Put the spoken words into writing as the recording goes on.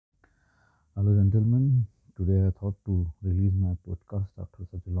Hello, gentlemen. Today I thought to release my podcast after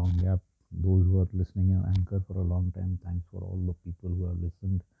such a long gap. Those who are listening on Anchor for a long time, thanks for all the people who have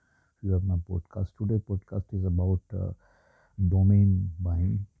listened. You have my podcast. Today podcast is about domain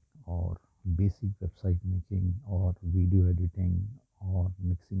buying or basic website making or video editing or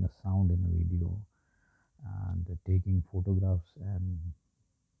mixing a sound in a video and taking photographs and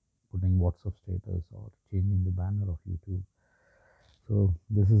putting WhatsApp status or changing the banner of YouTube. So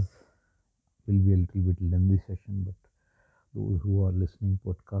this is will be a little bit lengthy session, but those who are listening,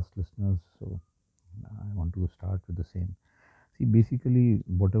 podcast listeners. So I want to start with the same. See, basically,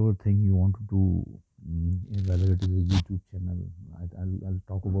 whatever thing you want to do, whether it is a YouTube channel, I'll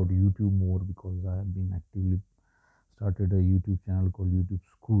talk about YouTube more because I have been actively started a YouTube channel called YouTube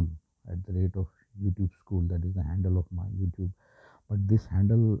School at the rate of YouTube School. That is the handle of my YouTube. But this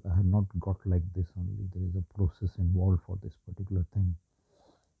handle I have not got like this only. There is a process involved for this particular thing.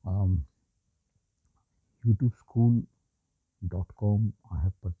 Um, YouTube School.com I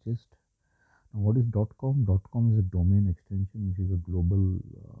have purchased. Now, what is .com? .com is a domain extension, which is a global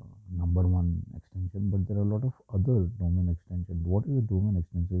number one extension. But there are a lot of other domain extensions. What is a domain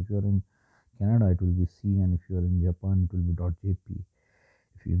extension? If you are in Canada, it will be C, and if you are in Japan, it will be .jp.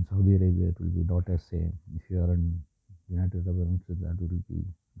 If you're in Saudi Arabia, it will be .sa. If you are in United Arab Emirates, that will be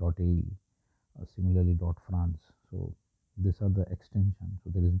 .ae. Similarly, .france. So these are the extensions. So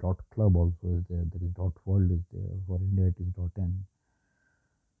there is .club also is there. There is .world is there. For India, it is .n.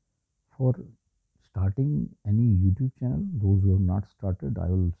 For starting any YouTube channel, those who have not started, I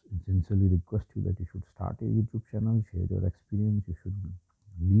will sincerely request you that you should start a YouTube channel, share your experience. You should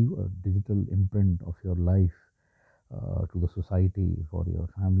leave a digital imprint of your life to the society for your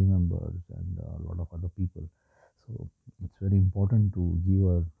family members and a lot of other people. So it's very important to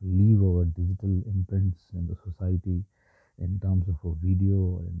leave our digital imprints in the society in terms of a video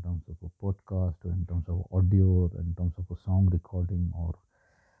or in terms of a podcast or in terms of audio or in terms of a song recording or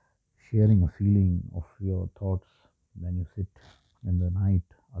sharing a feeling of your thoughts when you sit in the night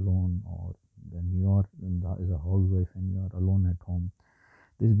alone or when you are as a housewife and you are alone at home.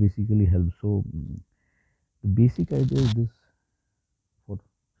 This basically helps. So the basic idea is this: for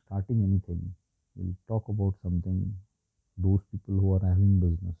starting anything, we'll talk about something. Those people who are having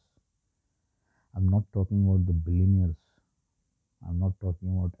business. I'm not talking about the billionaires. I'm not talking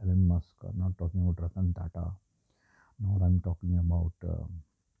about Elon Musk. I'm not talking about Ratan Tata. Nor I'm talking about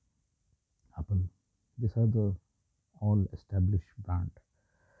Apple. These are the all established brand,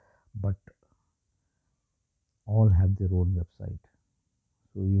 but all have their own website.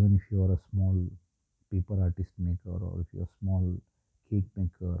 So even if you are a small paper artist maker, or if you're a small cake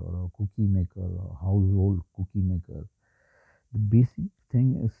maker, or a cookie maker, or a household cookie maker, the basic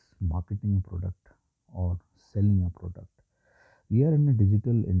thing is marketing a product or selling a product. We are in a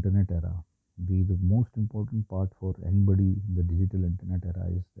digital internet era. The most important part for anybody in the digital internet era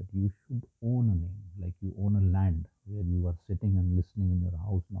is that you should own a name, like you own a land where you are sitting and listening in your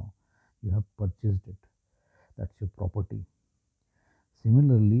house now. You have purchased it. That's your property.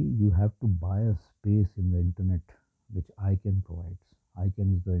 Similarly, you have to buy a space in the internet which ICANN provides.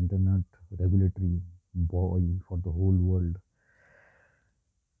 ICANN is the internet regulatory body for the whole world.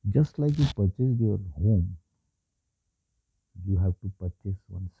 Just like you purchased your home, you have to purchase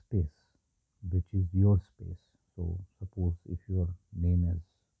one space which is your space. So, suppose if your name is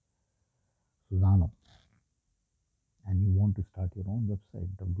Susano and you want to start your own website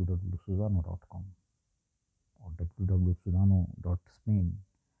www.susano.com or www.susano.spain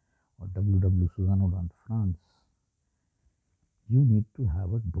or www.susano.france, you need to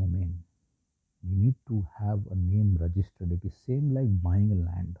have a domain. You need to have a name registered. It is same like buying a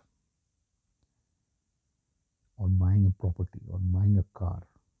land or buying a property or buying a car.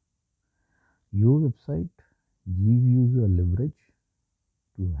 Your website give you a leverage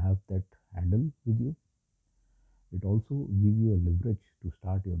to have that handle with you. It also give you a leverage to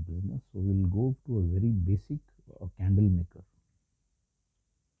start your business. So we'll go to a very basic candle maker.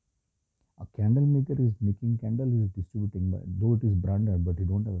 A candle maker is making candle, is distributing, but though it is branded, but you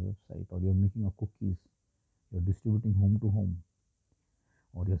don't have a website, or you're making a cookies, you're distributing home to home,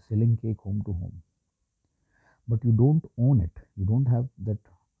 or you're selling cake home to home, but you don't own it. You don't have that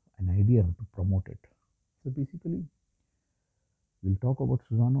an idea to promote it. So basically, we'll talk about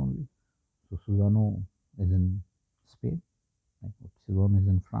Susano only. So Susano is in Spain, like Susano is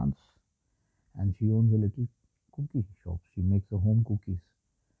in France, and she owns a little cookie shop. She makes her home cookies,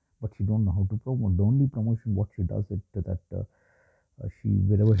 but she don't know how to promote. The only promotion what she does it that she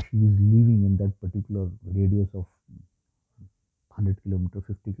wherever she is living in that particular radius of 100 kilometer,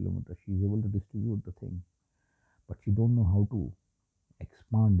 50 kilometers, she is able to distribute the thing, but she don't know how to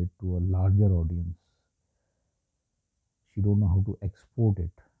expand it to a larger audience. She don't know how to export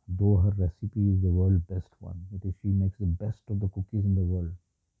it. Though her recipe is the world best one, it is she makes the best of the cookies in the world.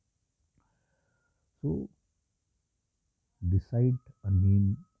 So decide a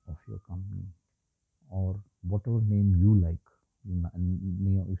name of your company or whatever name you like.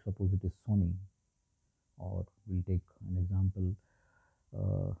 You suppose it is Sony, or we'll take an example,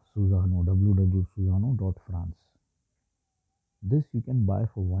 Susano, www.susano.france. This you can buy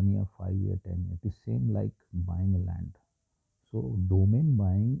for 1 year, 5 year, 10 year. It is same like buying a land. So domain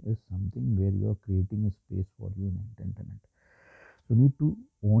buying is something where you are creating a space for you in the internet. So you need to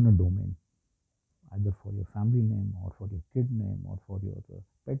own a domain, either for your family name or for your kid name or for your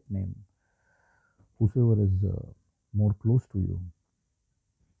pet name, whosoever is more close to you.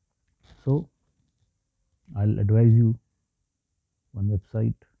 So I'll advise you one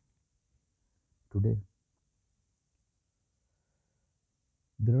website today.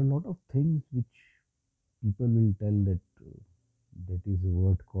 There are a lot of things which people will tell that that is a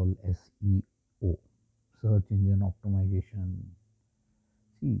word called SEO, search engine optimization.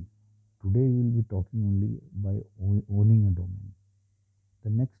 See, today we will be talking only by owning a domain. The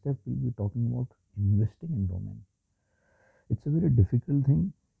next step we'll be talking about investing in domain. It's a very difficult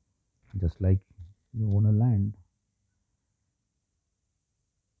thing, just like you own a land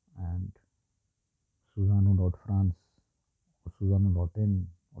and Susano.france or Susano.in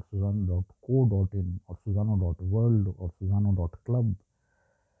or Susano.co.in or Susano.world or Susano.club,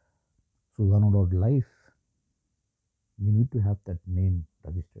 Susano.life. You need to have that name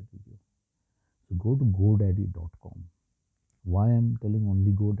registered with you. So go to GoDaddy.com. Why I'm telling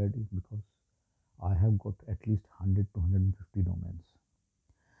only GoDaddy? Because I have got at least 100 to 150 domains.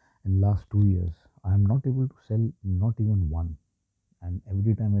 In last 2 years, I am not able to sell not even one. And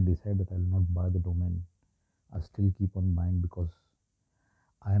every time I decide that I will not buy the domain, I still keep on buying because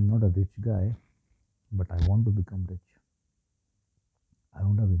I am not a rich guy, but I want to become rich. I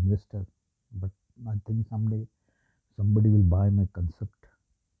don't have investor, but I think someday somebody will buy my concept.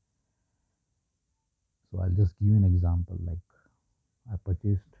 So I'll just give you an example. Like I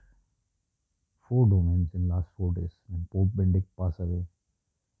purchased 4 domains in last 4 days. When Pope Benedict passed away,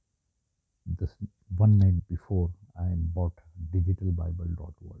 this one night before, I bought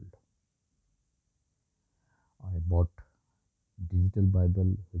digitalbible.world. I bought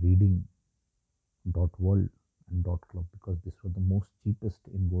digitalbible.reading.world and .club because this was the most cheapest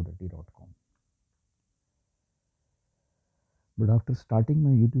in GoDaddy.com. But after starting my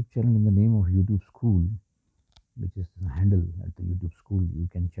YouTube channel in the name of YouTube School, which is the handle at the YouTube School, you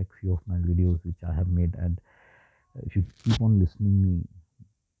can check few of my videos which I have made. And if you keep on listening me,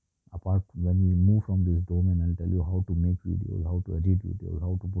 apart when we move from this domain, I'll tell you how to make videos, how to edit videos,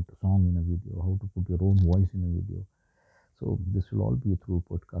 how to put a song in a video, how to put your own voice in a video. So this will all be through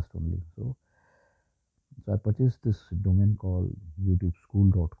podcast only. So I purchased this domain called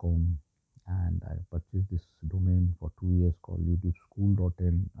youtubeschool.com, and I purchased this domain for 2 years called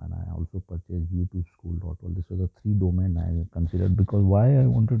youtubeschool.in, and I also purchased youtubeschool.world. This was the 3 domain I considered because why I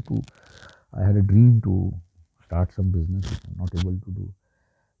wanted to, I had a dream to start some business which I'm not able to do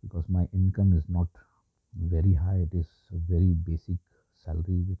because my income is not very high. It is a very basic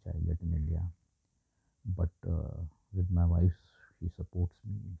salary which I get in India, but with my wife, she supports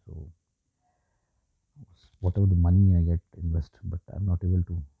me. So whatever the money I get, invest, but I'm not able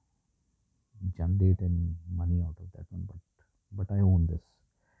to generate any money out of that one. But I own this.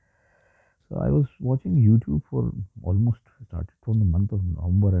 So I was watching YouTube for almost started from the month of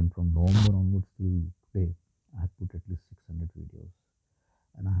November, and from November onwards till today, I have put at least 600 videos,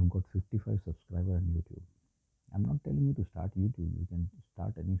 and I have got 55 subscribers on YouTube. I'm not telling you to start YouTube. You can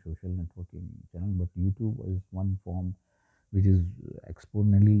start any social networking channel, but YouTube is one form which is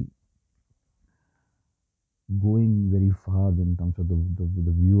exponentially going very far in terms of the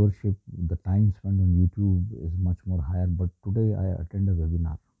viewership. The time spent on YouTube is much more higher. But today I attend a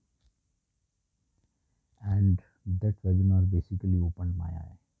webinar, and that webinar basically opened my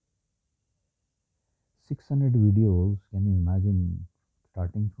eye. 600 videos, can you imagine,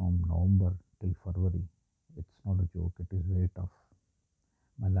 starting from November till February? It's not a joke, it is very tough.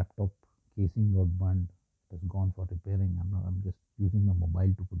 My laptop casing got burned, it has gone for repairing. I'm just using my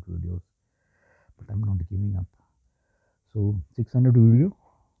mobile to put videos, but I'm not giving up. So 600 video,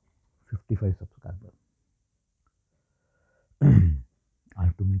 55 subscribers. I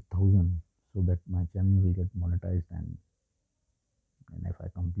have to make 1,000 so that my channel will get monetized, and if I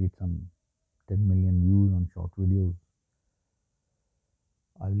complete some 10 million views on short videos,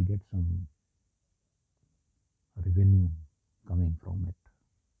 I will get some revenue coming from it.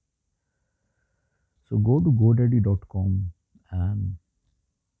 So go to godaddy.com and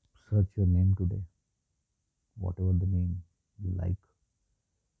search your name today, whatever the name you like,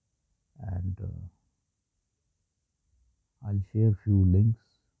 and I'll share few links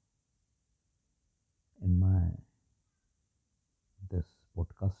in my this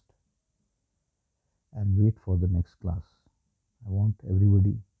podcast and wait for the next class. I want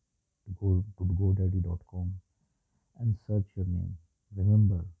everybody to go to godaddy.com and search your name.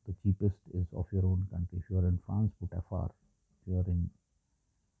 Remember, the cheapest is of your own country. If you are in France, put FR. If you are in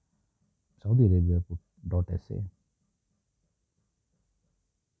Saudi Arabia, put .sa.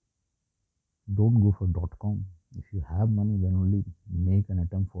 Don't go for .com. If you have money, then only make an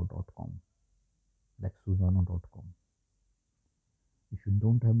attempt for .com, like Susano.com. If you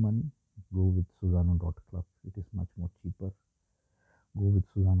don't have money, go with Susano.club. It is much more cheaper. Go with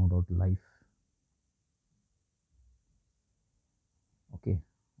Susano.life. Okay,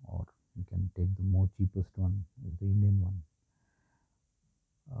 or you can take the more cheapest one, is the Indian one.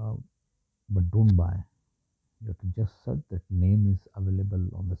 But don't buy. You have to just search that name is available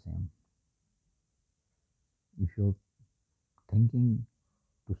on the same. If you're thinking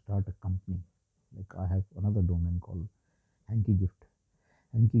to start a company, like I have another domain called Hanky Gift.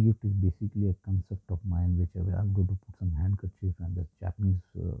 Hanky Gift is basically a concept of mine, which I'm going to put some handkerchief and the Japanese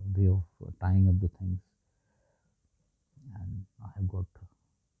way of tying up the things. And I have got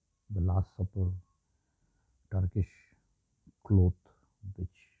the Last Supper Turkish cloth, which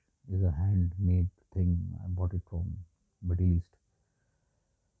is a handmade thing. I bought it from Middle East.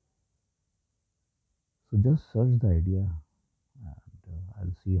 So just search the idea, and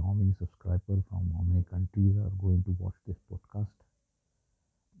I'll see how many subscribers from how many countries are going to watch this podcast,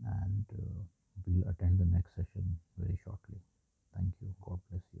 and we'll attend the next session very shortly. Thank you. God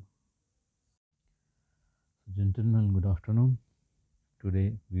bless you. So, gentlemen, good afternoon.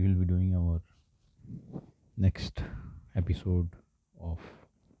 Today we will be doing our next episode of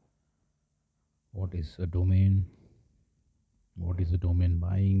what is a domain, what is a domain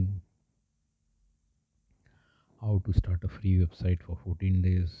buying, how to start a free website for 14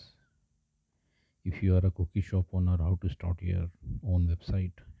 days. If you are a cookie shop owner, how to start your own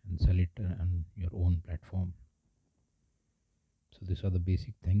website and sell it on your own platform. So these are the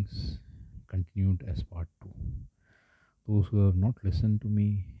basic things continued as part 2. Those who have not listened to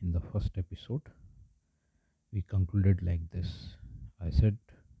me in the first episode, we concluded like this. I said,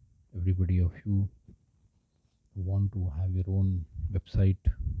 everybody of you who want to have your own website,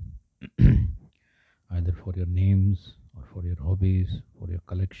 either for your names or for your hobbies, for your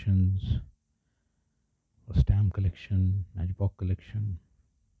collections, or stamp collection, matchbox collection,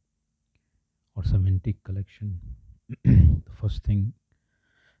 or some antique collection, the first thing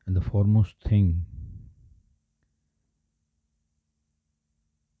and the foremost thing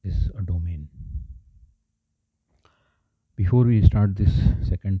is a domain. Before we start this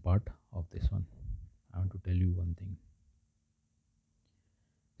second part of this one, I want to tell you one thing.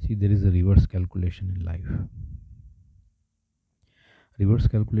 See, there is a reverse calculation in life. Reverse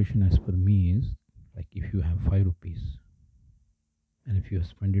calculation, as per me, is like if you have 5 rupees and if you have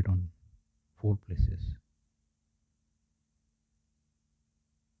spent it on 4 places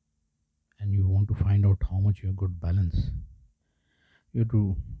and you want to find out how much you have got balance, you have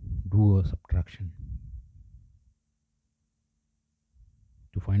to do a subtraction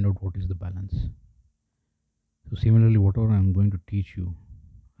to find out what is the balance. So similarly, whatever I am going to teach you,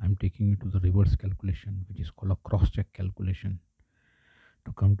 I am taking you to the reverse calculation, which is called a cross-check calculation,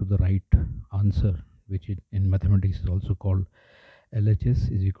 to come to the right answer, which in mathematics is also called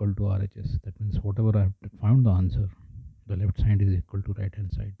LHS is equal to RHS. That means whatever I have found the answer, the left side is equal to right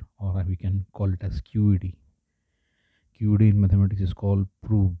hand side, or we can call it as QED. QED in mathematics is called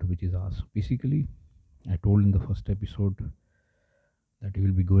proved, which is asked. Basically, I told in the first episode that you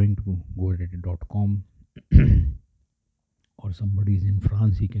will be going to godaddy.com or somebody is in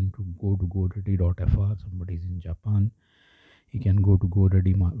France, he can go to godaddy.fr. Somebody is in Japan, he can go to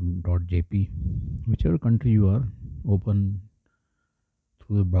godaddy.jp. Whichever country you are, open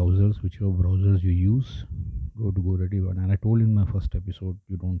through the browsers, whichever browsers you use, go to godaddy. And I told in my first episode,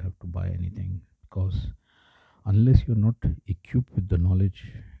 you don't have to buy anything, because unless you're not equipped with the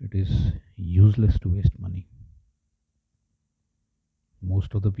knowledge, it is useless to waste money.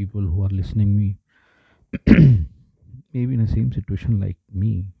 Most of the people who are listening me maybe in the same situation like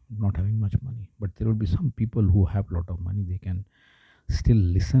me, not having much money, but there will be some people who have a lot of money. They can still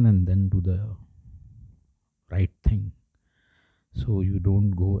listen and then do the right thing, so you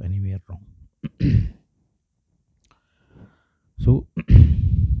don't go anywhere wrong. So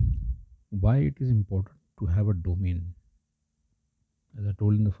why it is important to have a domain? As I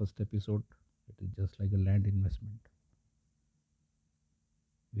told in the first episode, it is just like a land investment.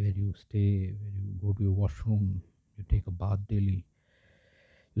 where you stay, where you go to your washroom, you take a bath daily,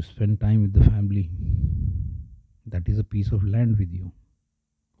 you spend time with the family. That is a piece of land with you,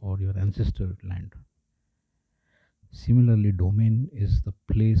 or your ancestor land. Similarly, domain is the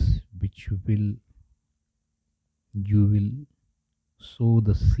place which you will sow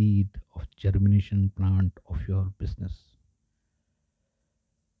the seed of germination plant of your business.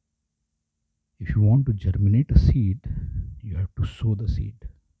 If you want to germinate a seed, you have to sow the seed.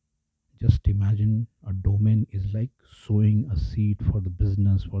 Just imagine a domain is like sowing a seed for the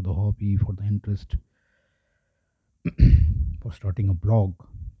business, for the hobby, for the interest, for starting a blog,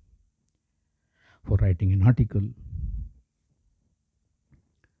 for writing an article,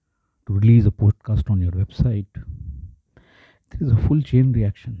 to release a podcast on your website. There is a full chain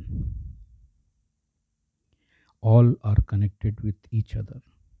reaction. All are connected with each other.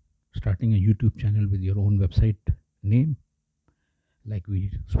 Starting a YouTube channel with your own website name, like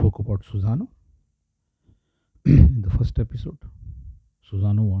we spoke about Susano in the first episode.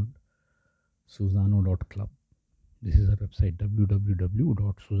 Susano.club. This is our website,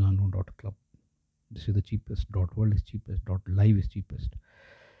 www.susano.club. This is the cheapest. .world is cheapest. .live is cheapest.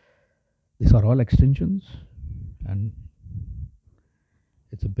 These are all extensions, and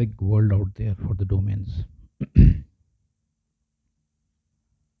it's a big world out there for the domains.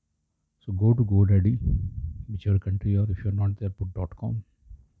 So go to GoDaddy, whichever country, or if you're not there, put .com.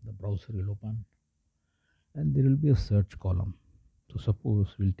 The browser will open, and there will be a search column. So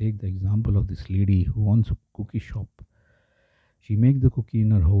suppose we'll take the example of this lady who owns a cookie shop. She makes the cookie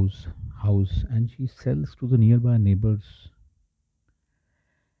in her house, and she sells to the nearby neighbors.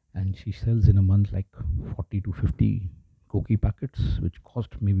 And she sells in a month like 40 to 50 cookie packets, which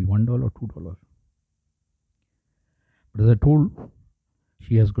cost maybe $1 or $2. But as I told,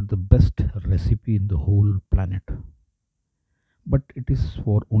 she has got the best recipe in the whole planet. But it is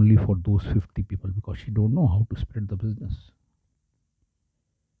for only for those 50 people, because she don't know how to spread the business.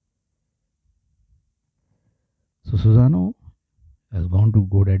 So Susano has gone to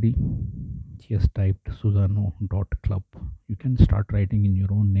GoDaddy. She has typed susano.club. You can start writing in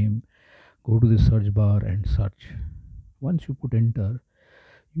your own name. Go to the search bar and search. Once you put enter,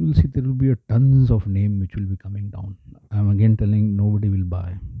 you will see there will be a tons of name which will be coming down. I'm again telling, nobody will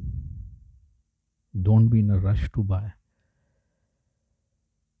buy. Don't be in a rush to buy.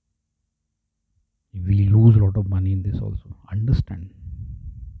 We lose a lot of money in this also. Understand.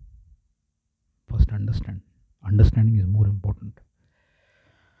 First understand. Understanding is more important.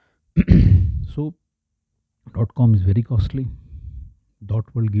 So .com is very costly.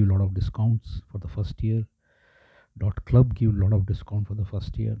 .world give a lot of discounts for the first year. .club give a lot of discount for the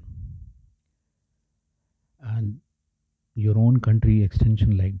first year. And your own country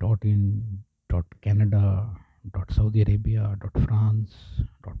extension like .in, .canada, .saudi Arabia, .france,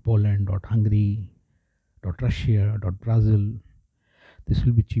 .poland, .hungary, .russia, .brazil, this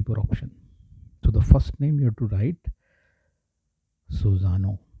will be cheaper option. So the first name you have to write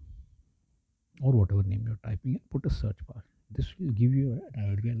Susano, or whatever name you're typing and put a search bar. This will give you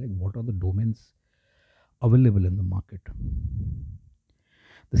an idea like what are the domains available in the market.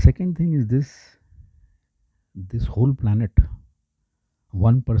 The second thing is this whole planet,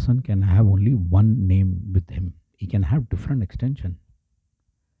 one person can have only one name with him. He can have different extension.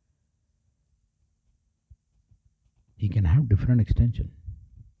 He can have different extension.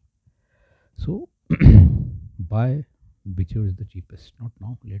 So buy whichever is the cheapest, not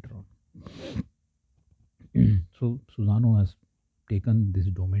now, later on. So Susano has taken this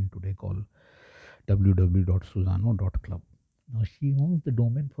domain today called www.susano.club. Now she owns the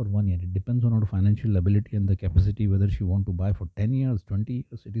domain for 1 year. It depends on her financial ability and the capacity whether she want to buy for 10 years, 20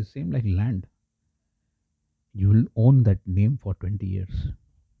 years. It is same like land. You will own that name for 20 years.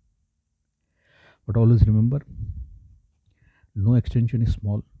 But always remember, no extension is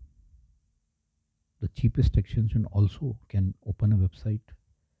small. The cheapest extension also can open a website,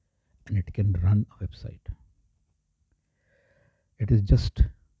 and it can run a website. It is just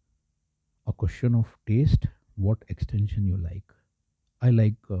a question of taste, what extension you like. I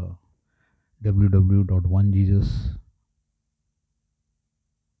like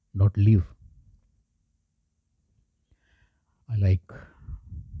www.onejesus.live.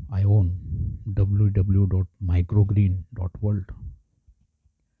 I own www.microgreen.world.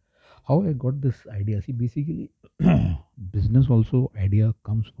 How I got this idea? See, basically, business also idea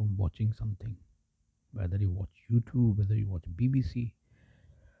comes from watching something. Whether you watch YouTube, whether you watch BBC.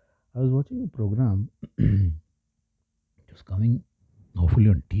 I was watching a program just coming hopefully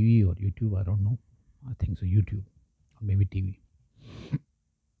on TV or YouTube. I don't know. I think so, YouTube or maybe TV.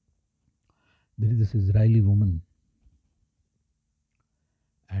 There is this Israeli woman,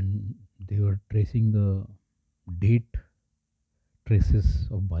 were tracing the date traces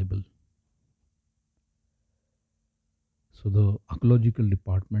of Bible. So the archaeological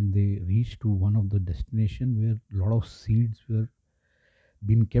department, they reached to one of the destination where a lot of seeds were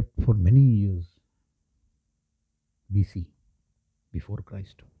being kept for many years BC, before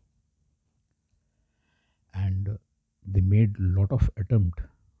Christ, and they made a lot of attempt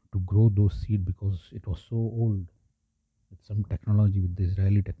to grow those seed because it was so old. With some technology, with the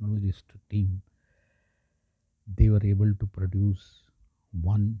Israeli technologist team, they were able to produce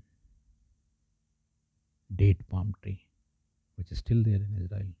one date palm tree, which is still there in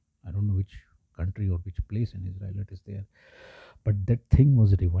Israel. I don't know which country or which place in Israel it is there, but that thing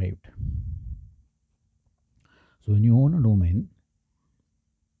was revived. So when you own a domain,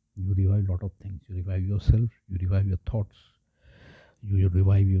 you revive a lot of things. You revive yourself, you revive your thoughts, you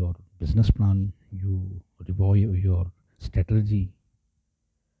revive your business plan, you revive your strategy.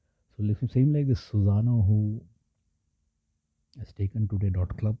 So same like this Susanna who has taken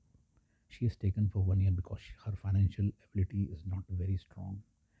today.club, she has taken for 1 year because her financial ability is not very strong.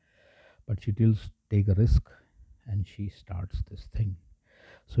 But she still take a risk and she starts this thing.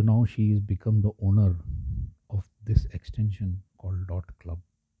 So now she has become the owner of this extension called .club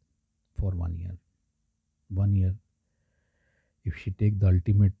for 1 year. 1 year, if she take the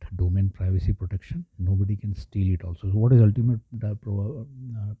ultimate domain privacy protection, nobody can steal it also. So what is ultimate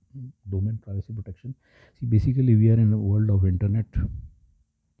domain privacy protection? See, basically we are in a world of internet.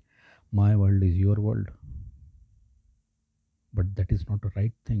 My world is your world, but that is not the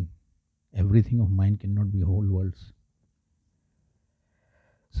right thing. Everything of mine cannot be whole worlds.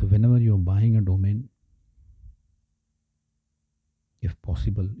 So whenever you are buying a domain, if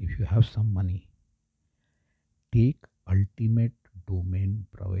possible, if you have some money, take ultimate domain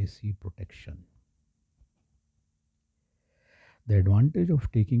privacy protection. The advantage of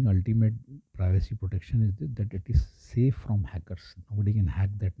taking ultimate privacy protection is that it is safe from hackers. Nobody can hack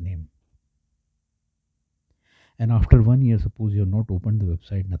that name. And after 1 year, suppose you have not opened the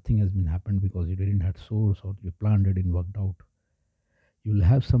website, nothing has been happened because you didn't have source or your plan didn't worked out. You'll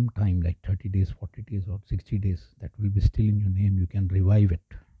have some time like 30 days, 40 days, or 60 days that will be still in your name. You can revive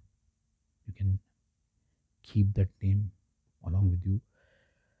it. You can keep that name along with you.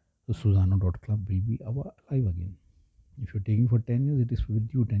 So Susano.club will be alive again. If you're taking for 10 years, it is with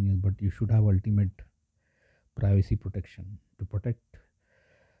you 10 years, but you should have ultimate privacy protection to protect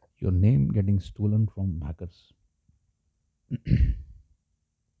your name getting stolen from hackers.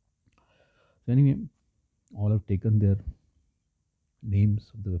 So anyway, all have taken their names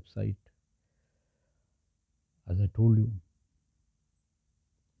of the website. As I told you,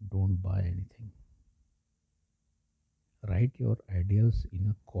 don't buy anything. Write your ideas in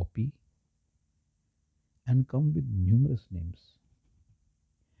a copy and come with numerous names,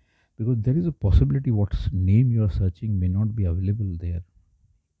 because there is a possibility what name you are searching may not be available there.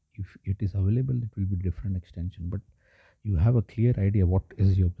 If it is available, it will be different extension, but you have a clear idea what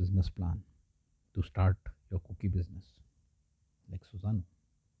is your business plan to start your cookie business like Susanna.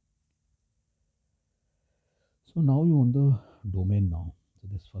 So now you own the domain now. So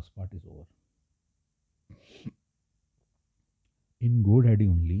this first part is over. In GoDaddy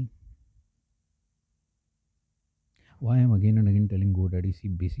only, why I'm again and again telling GoDaddy, see,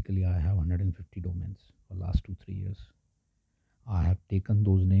 basically I have 150 domains for last 2-3 years. I have taken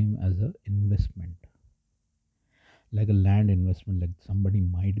those names as an investment, like a land investment, like somebody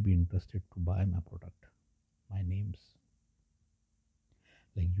might be interested to buy my product, my names,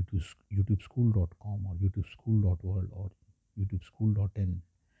 like youtubeschool.com or youtubeschool.world or youtubeschool.in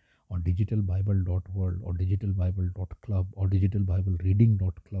or digitalbible.world or digitalbible.club or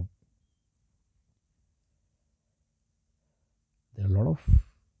digitalbiblereading.club. There are a lot of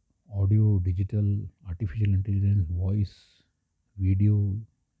audio, digital, artificial intelligence, voice, video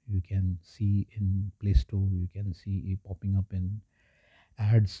you can see in Play Store, you can see it popping up in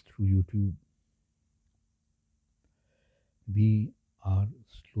ads through YouTube. We are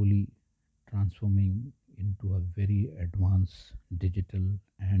slowly transforming into a very advanced digital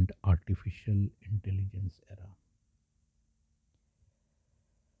and artificial intelligence era.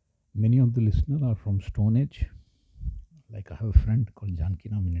 Many of the listeners are from Stone Age. Like I have a friend called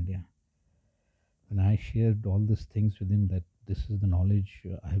Jankiram in India. When I shared all these things with him, that this is the knowledge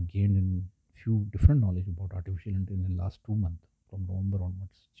I have gained in few different knowledge about artificial intelligence in the last 2 months, from November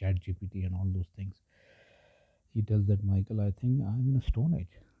onwards, Chat GPT and all those things. He tells that, Michael, I think I'm in a Stone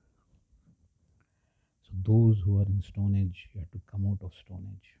Age. So those who are in Stone Age, you have to come out of Stone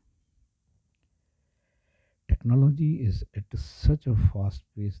Age. Technology is at such a fast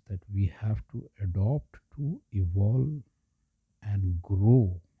pace that we have to adopt to evolve and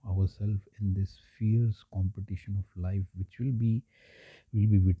grow our ourselves in this fierce competition of life, which we'll be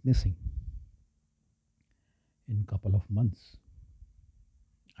witnessing in couple of months,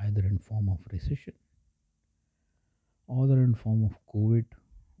 either in form of recession, either in form of COVID,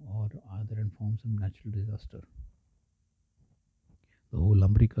 or either in forms of natural disaster. The whole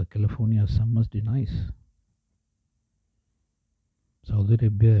America, California summers denies. Saudi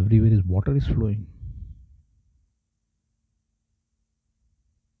Arabia, everywhere is water is flowing.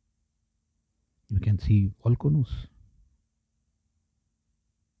 You can see volcanoes,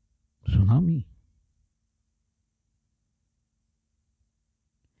 tsunami.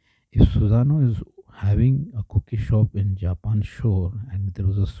 If Susano is having a cookie shop in Japan shore and there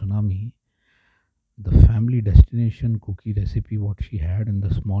was a tsunami, the family destination cookie recipe what she had in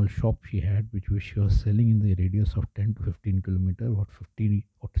the small shop she had, which she was selling in the radius of 10 to 15 kilometer, what 50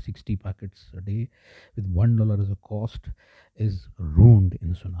 or 60 packets a day with $1 as a cost, is ruined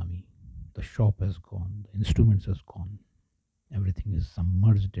in tsunami. The shop has gone, the instruments has gone, everything is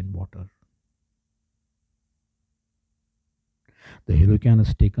submerged in water. The hurricane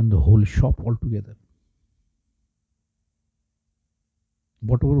has taken the whole shop altogether.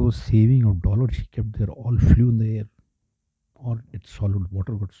 Whatever was saving of dollars she kept there all flew in the air, or it swallowed,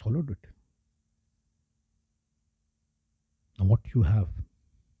 water got swallowed it. Now what you have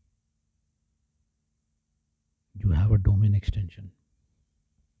a domain extension.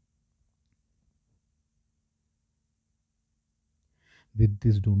 With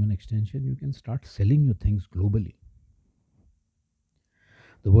this domain extension you can start selling your things globally.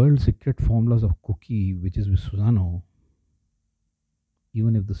 The world secret formulas of cookie, which is with Susano,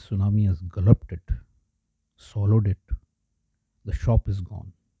 even if the tsunami has gulped it, swallowed it, the shop is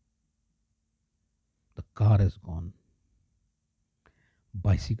gone, the car is gone,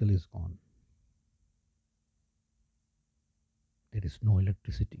 bicycle is gone, there is no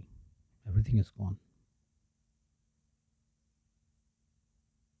electricity, everything is gone.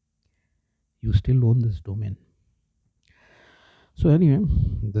 You still own this domain. So anyway,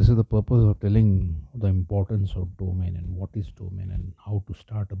 this is the purpose of telling the importance of domain and what is domain and how to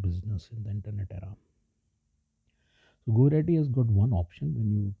start a business in the internet era. So GoDaddy has got one option.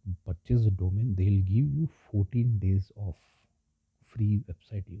 When you purchase a domain, they'll give you 14 days of free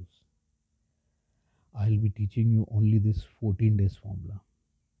website use. I'll be teaching you only this 14 days formula.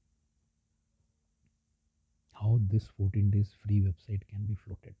 How this 14 days free website can be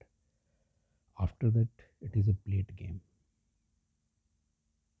floated. After that, it is a plate game.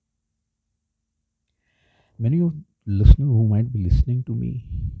 Many of listeners who might be listening to me,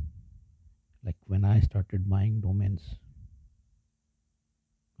 like when I started buying domains,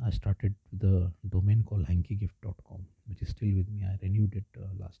 I started with a domain called hankygift.com, which is still with me. I renewed it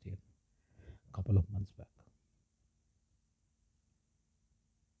last year, a couple of months back.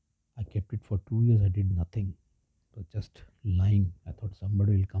 I kept it for 2 years. I did nothing. So just lying. I thought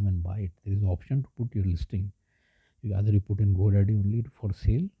somebody will come and buy it. There is an option to put your listing. You put in GoDaddy only for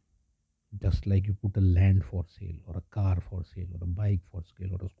sale, just like you put a land for sale, or a car for sale, or a bike for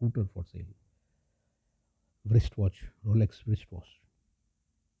sale, or a scooter for sale, wristwatch, Rolex wristwatch.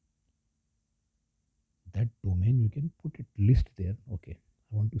 That domain you can put it list there. Okay,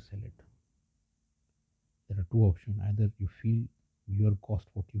 I want to sell it. There are two options. Either you feel your cost,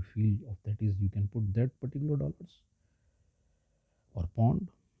 what you feel of that is, you can put that particular dollars, or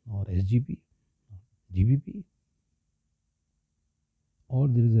pound, or SGP, GBP, or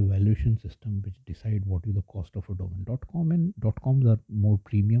there is a valuation system which decide what is the cost of a domain. .com and .coms are more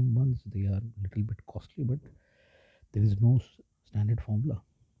premium ones. They are a little bit costly, but there is no standard formula.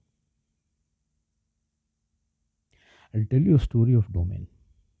 I'll tell you a story of domain.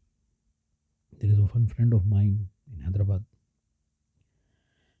 There is a one friend of mine in Hyderabad.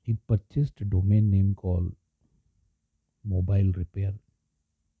 He purchased a domain name called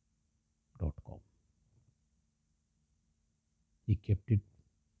mobilerepair.com. He kept it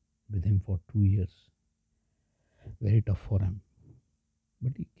with him for 2 years. Very tough for him.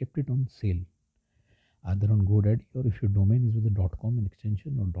 But he kept it on sale, either on GoDaddy, or if your domain is with a .com and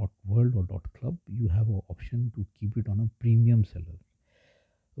extension, or .world or .club, you have an option to keep it on a premium seller.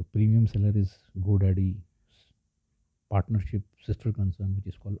 So premium seller is GoDaddy partnership sister concern, which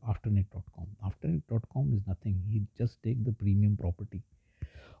is called afternic.com. Afternic.com is nothing. He just take the premium property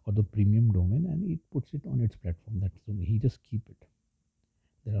or the premium domain and he puts it on its platform. That's only, he just keep it.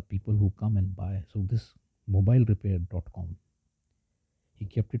 There are people who come and buy. So this mobilerepair.com, he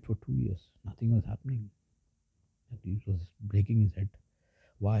kept it for 2 years. Nothing was happening. He was breaking his head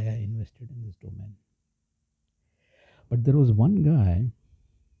why I invested in this domain. But there was one guy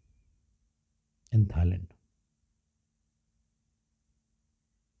in Thailand.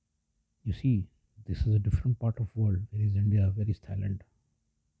 You see, this is a different part of world. Where is India? Where is Thailand?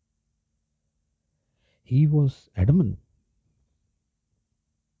 He was adamant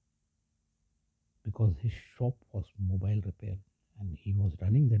because his shop was mobile repair and he was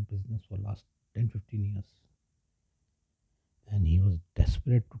running that business for last 10-15 years, and he was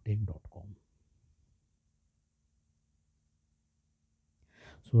desperate to take .com.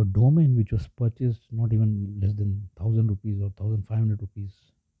 So a domain which was purchased not even less than 1,000 rupees or 1,500 rupees,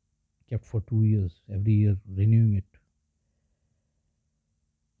 kept for 2 years, every year renewing it.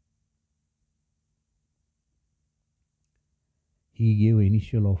 He gave an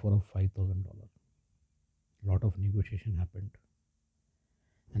initial offer of $5,000. Lot of negotiation happened,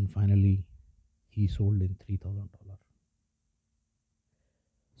 and finally he sold in $3,000.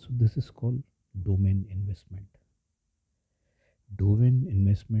 So this is called domain investment. Domain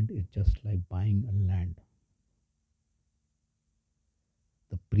investment is just like buying a land.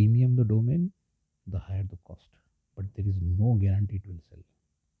 The premium the domain, the higher the cost, but there is no guarantee it will sell.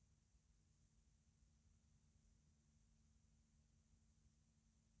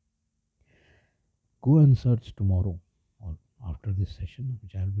 Go and search tomorrow or after this session,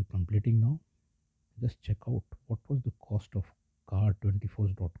 which I will be completing now. Just check out what was the cost of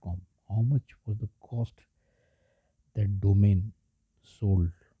car24s.com. How much was the cost that domain sold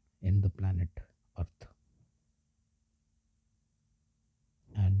in the planet Earth?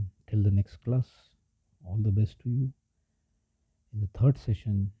 And till the next class, all the best to you. In the third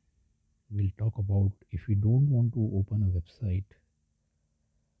session, we'll talk about if you don't want to open a website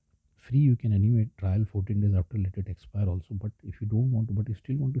free, you can anyway trial 14 days after let it expire also. But if you don't want to, but you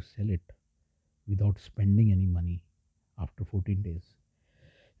still want to sell it without spending any money after 14 days,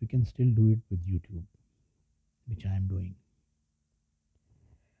 you can still do it with YouTube, which I am doing.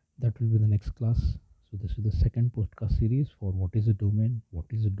 That will be the next class. So this is the second podcast series for what is a domain, what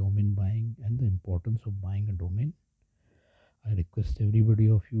is a domain buying, and the importance of buying a domain. I request everybody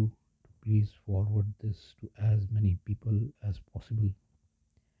of you to please forward this to as many people as possible,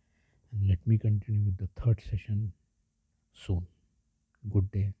 and let me continue with the third session soon.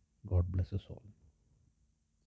 Good day. God bless us all.